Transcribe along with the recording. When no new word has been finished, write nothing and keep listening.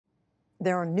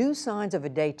There are new signs of a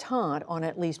détente on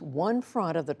at least one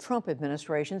front of the Trump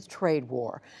administration's trade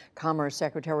war. Commerce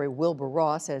Secretary Wilbur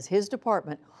Ross says his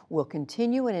department will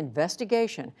continue an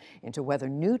investigation into whether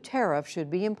new tariffs should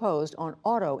be imposed on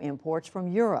auto imports from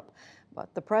Europe.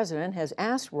 But the president has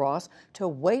asked Ross to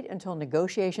wait until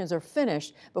negotiations are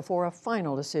finished before a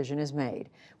final decision is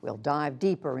made. We'll dive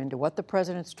deeper into what the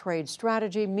president's trade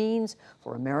strategy means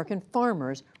for American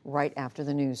farmers right after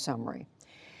the news summary.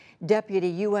 Deputy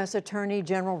U.S. Attorney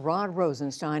General Rod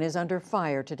Rosenstein is under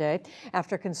fire today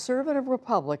after conservative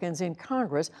Republicans in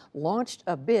Congress launched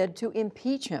a bid to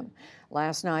impeach him.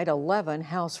 Last night, 11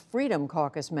 House Freedom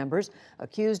Caucus members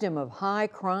accused him of high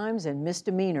crimes and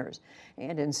misdemeanors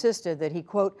and insisted that he,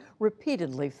 quote,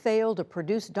 repeatedly failed to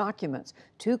produce documents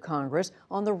to Congress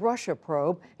on the Russia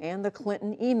probe and the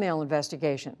Clinton email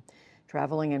investigation.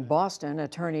 Traveling in Boston,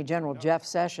 Attorney General Jeff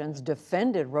Sessions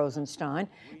defended Rosenstein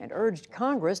and urged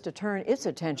Congress to turn its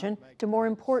attention to more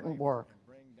important work.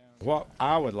 What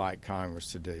I would like Congress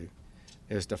to do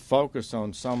is to focus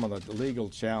on some of the legal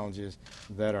challenges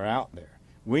that are out there.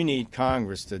 We need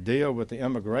Congress to deal with the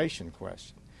immigration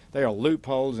question. There are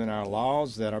loopholes in our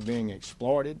laws that are being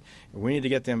exploited. We need to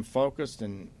get them focused,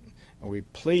 and we're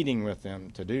pleading with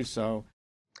them to do so.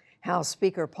 House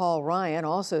Speaker Paul Ryan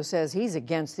also says he's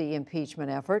against the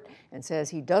impeachment effort and says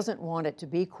he doesn't want it to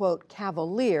be, quote,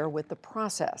 cavalier with the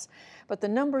process. But the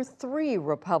number 3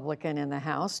 Republican in the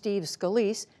House, Steve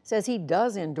Scalise, says he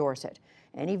does endorse it.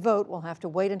 Any vote will have to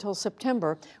wait until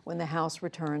September when the House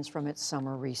returns from its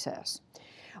summer recess.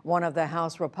 One of the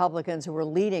House Republicans who were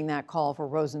leading that call for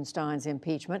Rosenstein's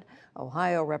impeachment,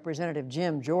 Ohio Representative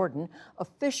Jim Jordan,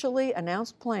 officially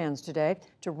announced plans today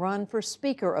to run for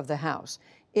Speaker of the House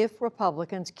if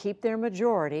Republicans keep their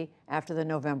majority after the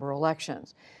November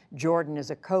elections. Jordan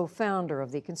is a co-founder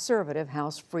of the conservative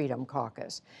House Freedom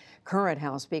Caucus. Current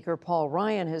House Speaker Paul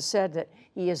Ryan has said that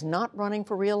he is not running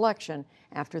for re-election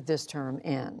after this term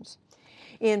ends.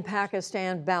 In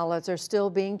Pakistan, ballots are still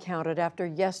being counted after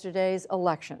yesterday's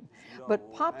election.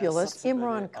 But populist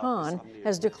Imran Khan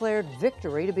has declared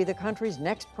victory to be the country's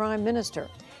next prime minister,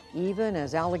 even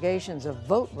as allegations of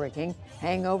vote rigging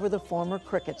hang over the former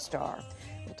cricket star.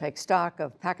 We'll take stock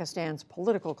of Pakistan's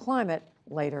political climate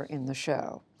later in the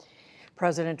show.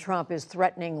 President Trump is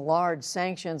threatening large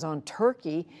sanctions on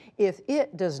Turkey if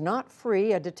it does not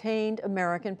free a detained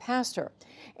American pastor.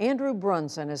 Andrew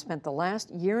Brunson has spent the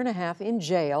last year and a half in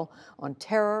jail on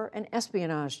terror and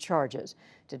espionage charges.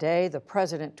 Today, the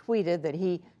president tweeted that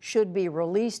he should be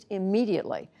released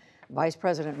immediately. Vice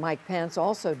President Mike Pence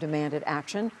also demanded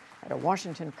action at a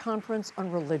Washington conference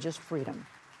on religious freedom.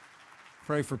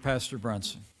 Pray for Pastor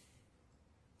Brunson.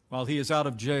 While he is out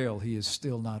of jail, he is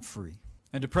still not free.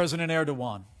 And to President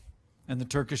Erdogan and the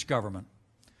Turkish government,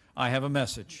 I have a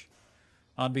message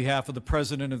on behalf of the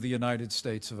President of the United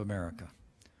States of America.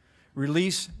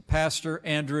 Release Pastor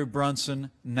Andrew Brunson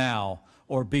now,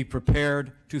 or be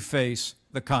prepared to face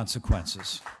the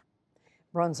consequences.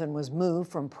 Brunson was moved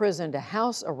from prison to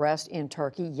house arrest in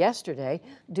Turkey yesterday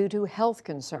due to health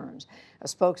concerns. A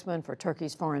spokesman for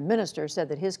Turkey's foreign minister said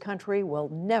that his country will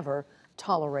never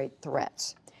tolerate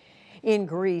threats. In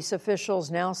Greece, officials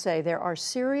now say there are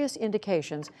serious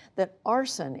indications that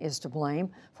arson is to blame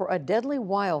for a deadly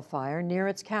wildfire near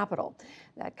its capital.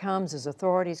 That comes as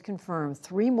authorities confirm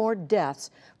 3 more deaths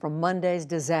from Monday's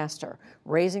disaster,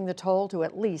 raising the toll to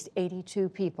at least 82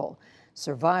 people.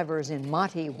 Survivors in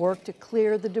Mati work to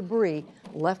clear the debris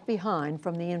left behind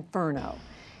from the inferno.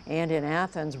 And in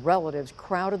Athens, relatives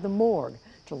crowded the morgue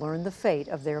to learn the fate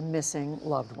of their missing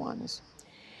loved ones.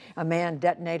 A man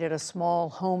detonated a small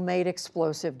homemade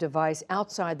explosive device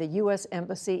outside the U.S.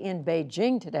 Embassy in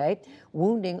Beijing today,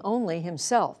 wounding only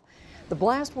himself. The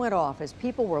blast went off as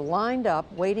people were lined up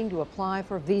waiting to apply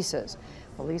for visas.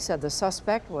 Police said the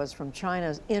suspect was from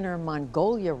China's Inner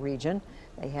Mongolia region.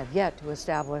 They have yet to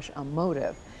establish a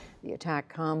motive. The attack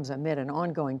comes amid an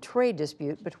ongoing trade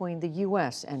dispute between the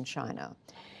U.S. and China.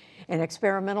 An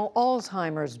experimental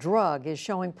Alzheimer's drug is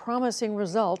showing promising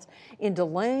results in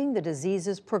delaying the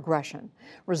disease's progression.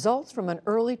 Results from an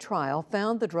early trial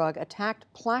found the drug attacked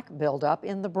plaque buildup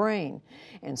in the brain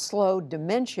and slowed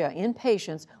dementia in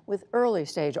patients with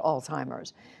early-stage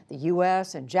Alzheimer's. The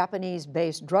U.S. and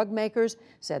Japanese-based drug makers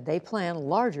said they plan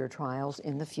larger trials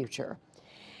in the future.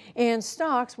 And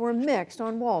stocks were mixed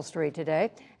on Wall Street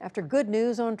today. After good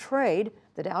news on trade,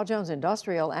 the Dow Jones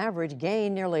Industrial Average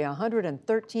gained nearly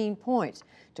 113 points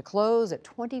to close at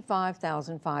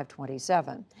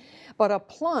 25,527. But a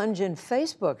plunge in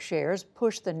Facebook shares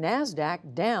pushed the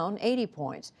NASDAQ down 80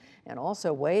 points and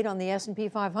also weighed on the S&P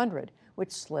 500,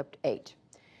 which slipped 8.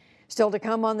 Still to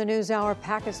come on the NewsHour,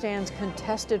 Pakistan's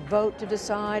contested vote to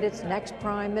decide its next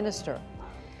prime minister.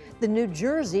 The New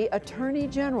Jersey Attorney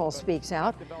General speaks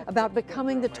out about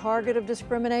becoming the target of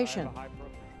discrimination.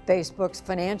 Facebook's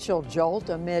financial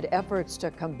jolt amid efforts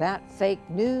to combat fake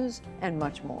news, and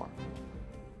much more.